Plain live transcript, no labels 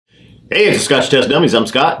Hey, it's the Scotch Test Dummies. I'm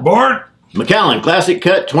Scott. Bart. Macallan Classic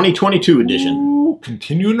Cut 2022 edition. Ooh,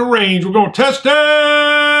 continuing the range. We're going to test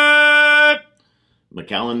it.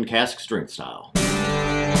 Macallan cask strength style.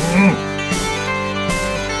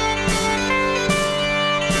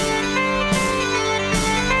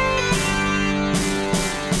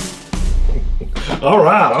 All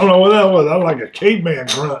right. I don't know what that was. That was like a caveman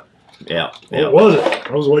grunt. Yeah. What was it?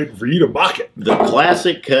 I was waiting for you to mock it. The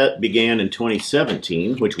Classic Cut began in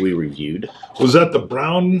 2017, which we reviewed. Was that the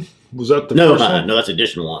brown? Was that the No, first one? no, that's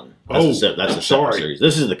edition 1. That's that's a separate series.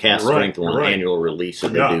 This is the cask strength one, annual release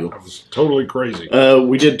that they do. That was totally crazy.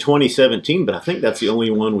 We did 2017, but I think that's the only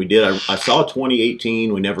one we did. I saw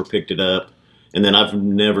 2018. We never picked it up. And then I've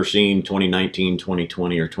never seen 2019,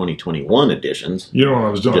 2020, or 2021 editions. You know what I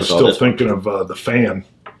was doing? I was still thinking of the fan,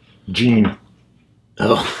 Gene.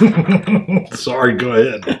 Oh. Sorry, go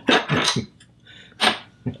ahead.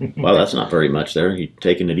 Well, that's not very much there. You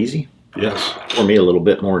taking it easy? Yes. For me, a little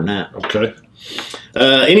bit more than that. Okay.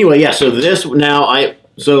 Anyway, yeah, so this now, I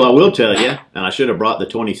will tell you, and I should have brought the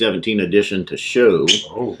 2017 edition to show.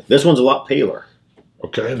 Oh. This one's a lot paler.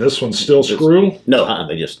 Okay, this one's still screw? No,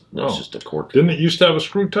 that's just a cork. Didn't it used to have a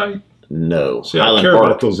screw tight? No. See, I care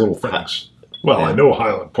about those little things. Well, yeah. I know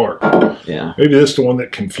Highland Park. Yeah. Maybe this is the one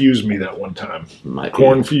that confused me that one time.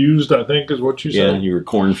 Corn-fused, I think, is what you said. Yeah, you were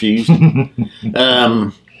corn-fused.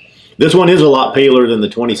 This one is a lot paler than the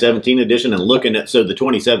 2017 edition. And looking at, so the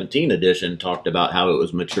 2017 edition talked about how it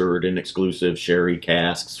was matured in exclusive sherry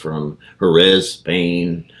casks from Jerez,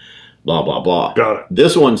 Spain, blah, blah, blah. Got it.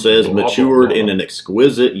 This one says matured in an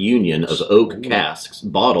exquisite union of oak casks,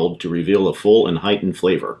 bottled to reveal a full and heightened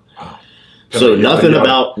flavor. So nothing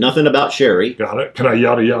about sherry. Got it. Can I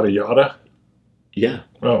yada yada yada? Yeah.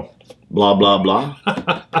 Oh. Blah blah blah.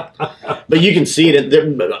 But you can see it.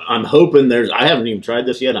 I'm hoping I haven't even tried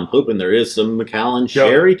this yet. I'm hoping there is some Macallan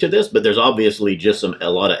sherry to this, but there's obviously just a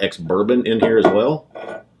lot of ex-bourbon in here as well.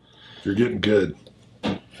 You're getting good.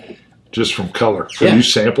 Just from color. Have you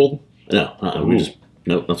sampled? No.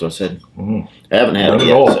 Nope. That's what I said. I haven't had it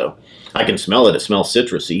yet, so I can smell it. It smells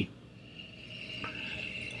citrusy.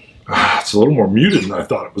 It's a little more muted than I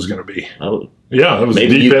thought it was going to be. Oh, yeah, that was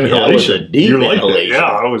deep inhalation. That was a deep inhalation. Yeah,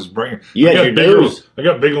 I was bringing. Your nose. I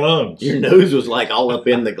got big lungs. Your nose was like all up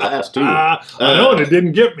in the glass too. I know, and it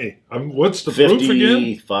didn't get me. What's the proof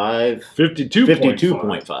again?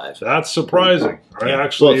 52.5. That's surprising. I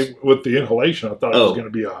actually, with the inhalation, I thought it was going to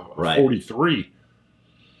be a 43.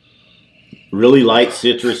 Really light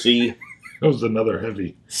citrusy. That was another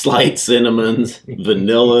heavy. Slight cinnamons,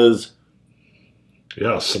 vanillas.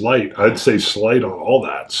 Yeah, slight. I'd say slight on all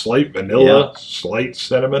that. Slight vanilla, slight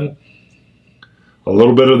cinnamon, a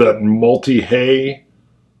little bit of that malty hay.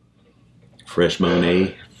 Fresh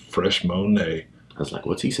Monet. Fresh Monet. I was like,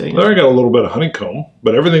 what's he saying? There I got a little bit of honeycomb,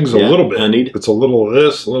 but everything's a little bit. Honeyed. It's a little of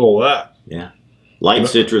this, a little of that. Yeah. Light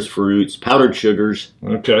citrus fruits, powdered sugars.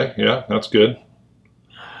 Okay, yeah, that's good.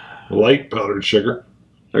 Light powdered sugar.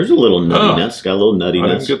 There's a little nuttiness. Got a little nuttiness. I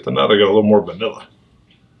didn't get the nut. I got a little more vanilla.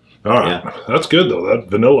 All right. Yeah. That's good, though. That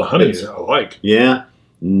vanilla honey I like. Yeah.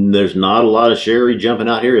 There's not a lot of sherry jumping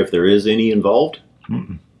out here, if there is any involved.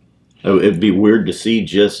 It'd be weird to see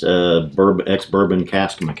just ex-bourbon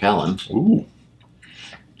cask Macallan. Ooh.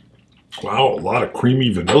 Wow, a lot of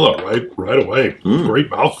creamy vanilla right away.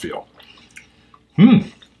 Great mouthfeel.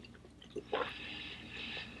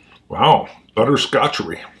 Wow,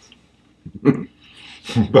 butterscotchery.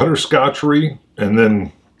 Butterscotchery, and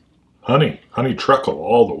then honey treacle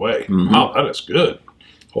all the way. Wow, that is good.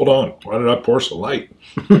 Hold on. Why did I pour so light?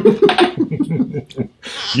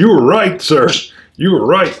 You were right, sir. You were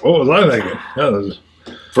right. What was I thinking? Yeah,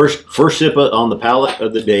 first sip on the palate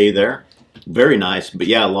of the day there. Very nice. But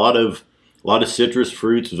yeah, a lot of citrus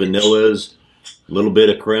fruits, vanillas, a little bit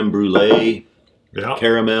of creme brulee,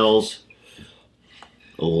 caramels.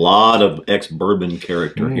 A lot of ex-bourbon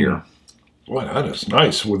character here. Boy, that is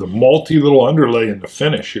nice with a malty little underlay in the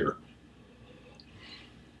finish here.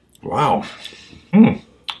 Wow.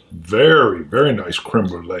 Very, very nice creme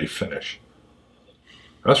brulee finish.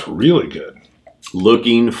 That's really good.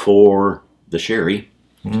 Looking for the sherry.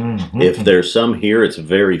 If there's some here, it's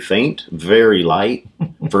very faint, very light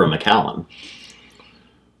for a Macallan.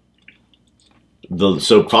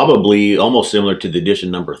 So probably almost similar to the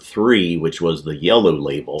edition number 3, which was the yellow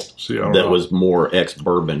label that was more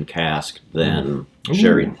ex-bourbon cask than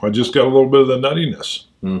sherry. I just got a little bit of the nuttiness.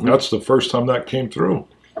 That's the first time that came through.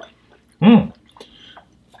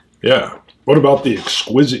 Yeah. What about the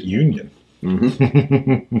exquisite union?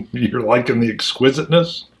 You're liking the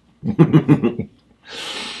exquisiteness?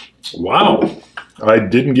 Wow. I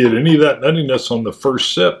didn't get any of that nuttiness on the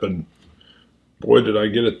first sip, and boy, did I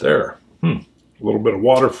get it there. A little bit of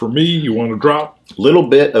water for me. You want to drop? A little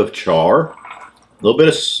bit of char. A little bit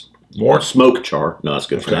of more smoke char. No, that's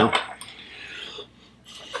good for now.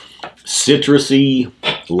 Citrusy,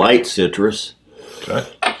 light citrus. Okay.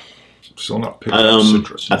 Still not picking up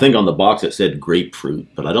citrus. I think on the box it said grapefruit,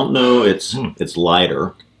 but I don't know. It's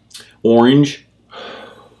lighter. Orange.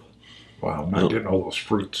 Wow, I'm not getting all those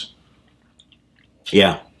fruits.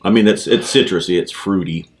 Yeah, I mean it's citrusy. It's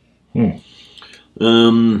fruity.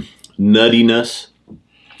 Nuttiness.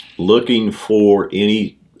 Looking for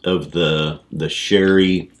any of the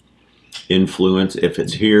sherry influence. If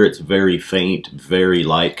it's here, it's very faint, very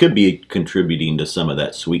light. Could be contributing to some of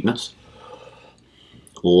that sweetness.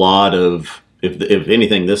 A lot of, if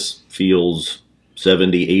anything, this feels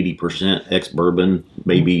 70-80% ex-bourbon,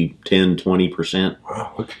 maybe 10-20%.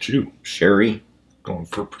 Wow, look at you. Sherry. Going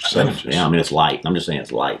for percentages. Yeah, I mean, it's light. I'm just saying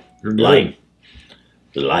it's light. You're good.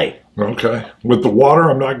 Light. Okay. With the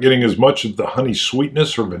water, I'm not getting as much of the honey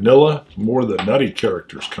sweetness or vanilla, more the nutty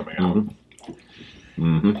characters coming out.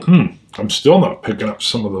 I'm still not picking up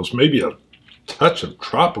some of those, maybe a touch of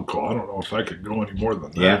tropical. I don't know if I could go any more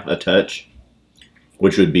than that. Yeah, a touch.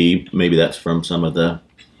 Which would be, maybe that's from some of the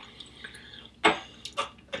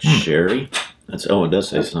sherry. That's, oh, it does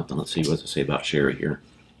say something. Let's see, what does it say about sherry here?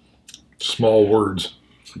 Small words.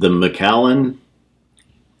 The Macallan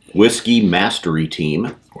Whiskey Mastery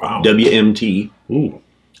Team. Wow. WMT. Ooh.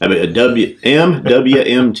 I mean,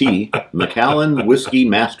 WMT, Macallan Whiskey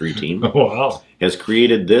Mastery Team, wow, has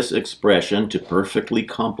created this expression to perfectly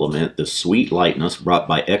complement the sweet lightness brought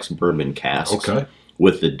by ex-bourbon casks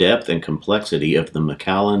with the depth and complexity of the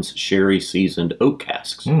Macallan's sherry-seasoned oak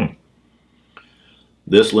casks.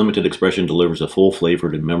 This limited expression delivers a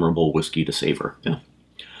full-flavored and memorable whiskey to savor. Yeah,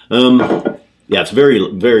 yeah, it's very,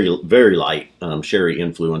 very, very light sherry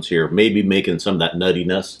influence here. Maybe making some of that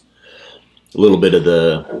nuttiness. A little bit of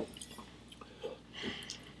the,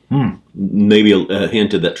 maybe a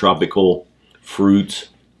hint of that tropical fruits.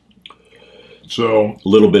 So a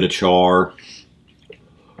little bit of char.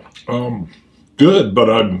 Good, but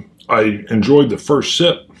I enjoyed the first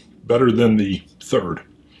sip better than the third.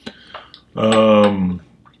 I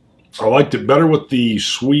liked it better with the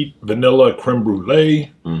sweet vanilla creme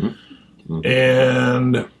brulee,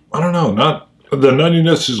 and I don't know, not the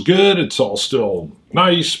nuttiness is good. It's all still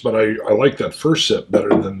nice, but I like that first sip better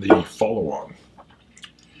than the follow-on.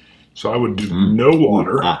 So I would do no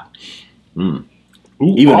water. Ooh,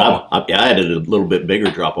 even I added a little bit bigger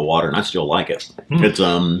drop of water, and I still like it. It's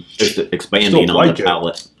expanding on the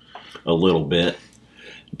palate a little bit.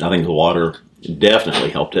 I think the water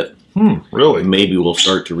definitely helped it. Really? Maybe we'll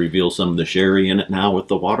start to reveal some of the sherry in it now with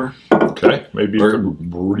the water. Okay, maybe you can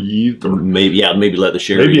breathe. Or maybe let the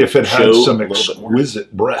sherry. Maybe if it had some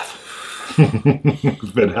exquisite breath.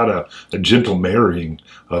 If it had a gentle marrying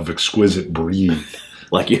of exquisite breathe.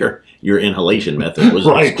 Like your inhalation method was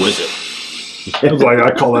exquisite. It's like,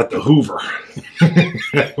 I call that the Hoover.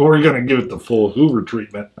 We're going to give it the full Hoover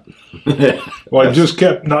treatment. Well, I just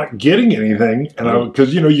kept not getting anything, and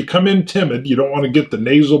because you come in timid, you don't want to get the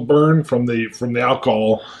nasal burn from the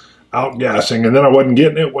alcohol outgassing, and then I wasn't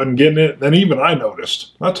getting it. Then even I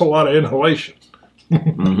noticed that's a lot of inhalation.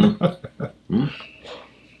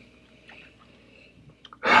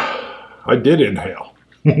 I did inhale.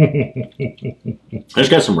 I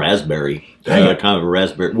just got some raspberry. Kind of a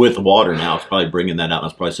raspberry with water now. It's probably bringing that out.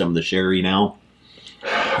 That's probably some of the sherry now.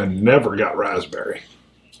 I never got raspberry.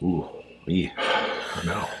 Ooh, yeah. I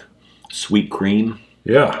know. Sweet cream.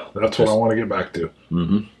 Yeah, that's what I want to get back to.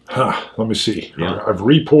 Let me see. Yeah. I've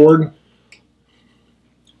re-poured.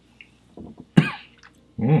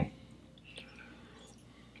 I'm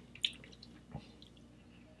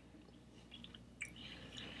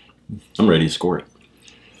ready to score it.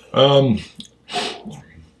 All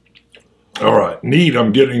right, neat.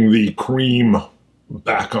 I'm getting the cream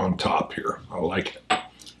back on top here. I like it.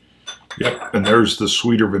 Yep, and there's the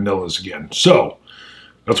sweeter vanillas again. So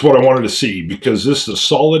that's what I wanted to see, because this is a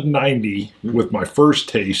solid 90 with my first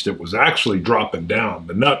taste. It was actually dropping down.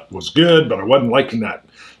 The nut was good, but I wasn't liking that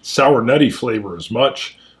sour nutty flavor as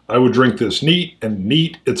much. I would drink this neat, and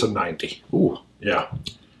neat, it's a 90. Ooh. Yeah.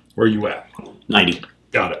 Where you at? 90.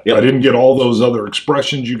 Got it. Yep. I didn't get all those other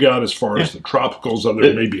expressions you got as far as the tropicals, other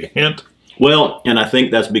than maybe a hint. Well, and I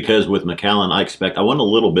think that's because with Macallan, I want a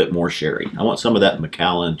little bit more sherry. I want some of that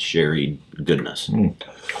Macallan sherry goodness.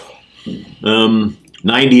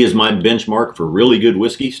 90 is my benchmark for really good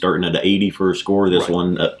whiskey, starting at an 80 for a score. This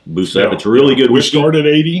one boosts up. It's really good whiskey. We start at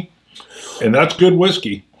 80, and that's good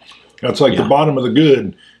whiskey. That's like the bottom of the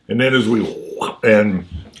good. And then as we, what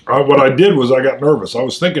I did was I got nervous. I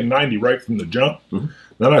was thinking 90 right from the jump.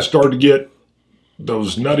 Then I started to get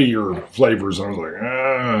those nuttier flavors. I was like,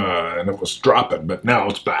 and it was dropping, but now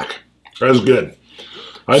it's back. That's good.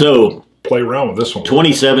 So play around with this one.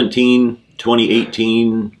 2017,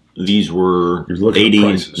 2018, these were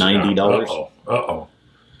 $80, $90. Uh-oh.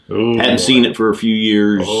 Hadn't seen it for a few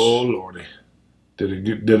years. Oh, Lordy.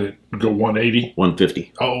 Did it go 180?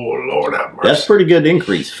 150. Oh, Lord have mercy. That's a pretty good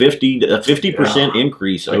increase. 50%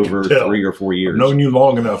 increase over 3 or 4 years. I've known you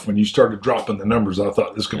long enough. When you started dropping the numbers, I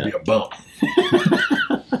thought this is going to be a bump.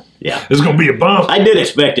 Yeah. It's going to be a bump. I did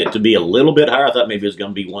expect it to be a little bit higher. I thought maybe it was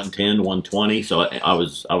going to be 110, 120. So I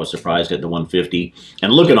was surprised at the 150.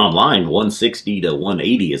 And looking online, 160 to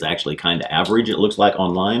 180 is actually kind of average, it looks like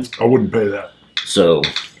online. I wouldn't pay that. So,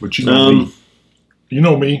 but you know me. You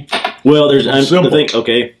know me. Well, there's the thing.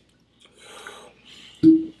 Okay.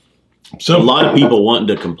 So a lot of people wanting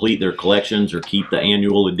to complete their collections or keep the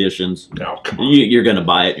annual editions. No, come on. You're going to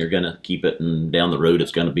buy it. You're going to keep it, and down the road,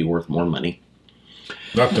 it's going to be worth more money.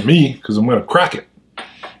 Not to me, because I'm going to crack it.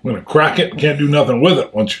 I'm going to crack it. Can't do nothing with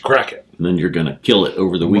it once you crack it. And then you're going to kill it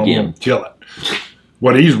over the weekend. I'm going to kill it.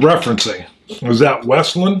 What he's referencing. Was that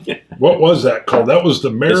Westland? What was that called? That was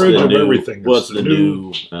the marriage of everything. What's the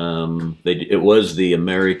new? It was the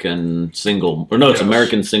American single, or no, it's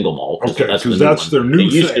American single malt. Okay, because that's their new thing.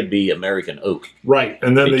 It used to be American oak. Right,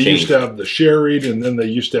 and then they used to have the sherried, and then they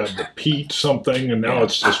used to have the peat something, and now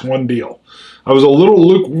it's just one deal. I was a little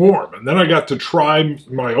lukewarm, and then I got to try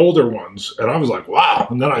my older ones, and I was like, wow.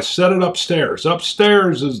 And then I set it upstairs.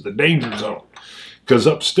 Upstairs is the danger zone, because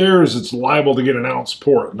upstairs it's liable to get an ounce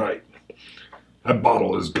pour at night. That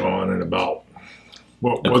bottle is gone in about,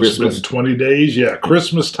 what's been 20 days? Yeah,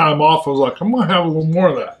 Christmas time off. I was like, I'm going to have a little more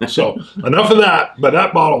of that. So, enough of that. But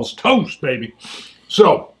that bottle's toast, baby.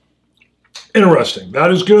 So, interesting. That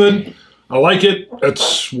is good. I like it.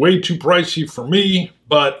 It's way too pricey for me,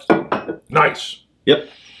 but nice. Yep.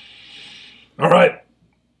 All right.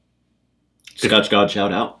 Scotch God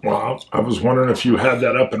shout out. Well, I was wondering if you had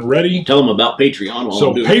that up and ready. Tell them about Patreon.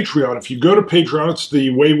 So Patreon, if you go to Patreon, it's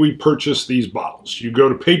the way we purchase these bottles. You go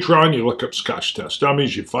to Patreon, you look up Scotch Test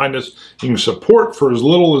Dummies, you find us. You can support for as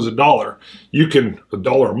little as $1. You can,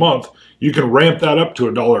 $1 a month. You can ramp that up to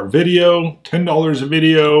 $1 a video, $10 a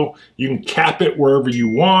video. You can cap it wherever you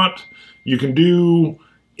want. You can do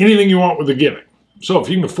anything you want with the gimmick. So if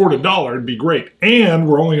you can afford $1, it'd be great. And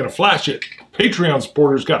we're only going to flash it. Patreon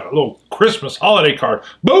supporters got a little Christmas holiday card.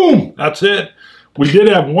 Boom! That's it. We did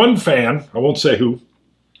have one fan, I won't say who.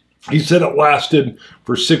 He said it lasted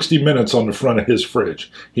for 60 minutes on the front of his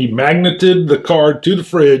fridge. He magneted the card to the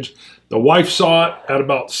fridge. The wife saw it at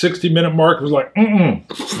about 60-minute mark and was like,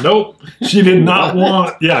 nope. She did not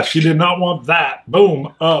want, she did not want that.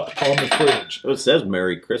 Boom, up on the fridge. It says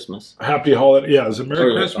Merry Christmas. Happy Holiday. Yeah, is it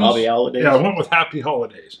Merry Christmas? Happy Holidays. Yeah, I went with Happy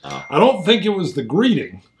Holidays. Oh. I don't think it was the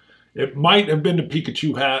greeting. It might have been the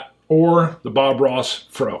Pikachu hat or the Bob Ross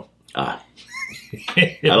fro. I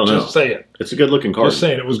don't know. Just saying. It's a good-looking card. Just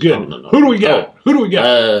saying, it was good. No. Who do we got? Who do we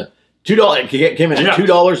got? $2 came in at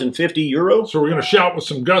 €2.50. So we're going to shout with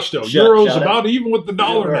some gusto. Euro's about even with the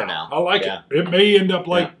dollar now. I like it. It may end up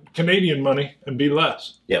like Canadian money and be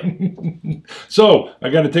less. Yep. So I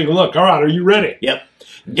got to take a look. All right, are you ready? Yep.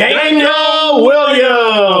 Daniel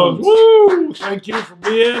Williams! Woo! Thank you for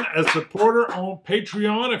being a supporter on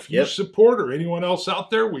Patreon. If you support or anyone else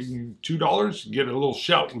out there, we can $2 get a little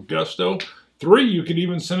shout with gusto. 3, you can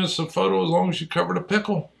even send us a photo as long as you covered a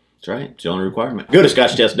pickle. That's right. It's the only requirement. Go to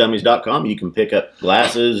ScotchTestDummies.com. You can pick up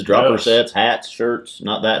glasses, dropper sets, hats, shirts.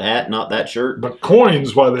 Not that hat, not that shirt. But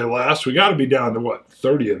coins, while they last, we got to be down to, what,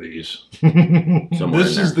 30 of these.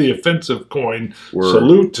 This is the offensive coin.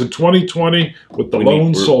 Salute to 2020 with the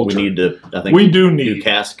lone soldier. We need to, I think, we do need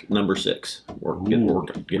cask number 6. We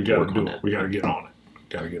got to get on it. We got to get on it.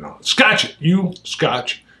 Got to get on it. Scotch it. You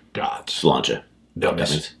Scotch gods. Sláinte.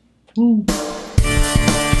 Dummies.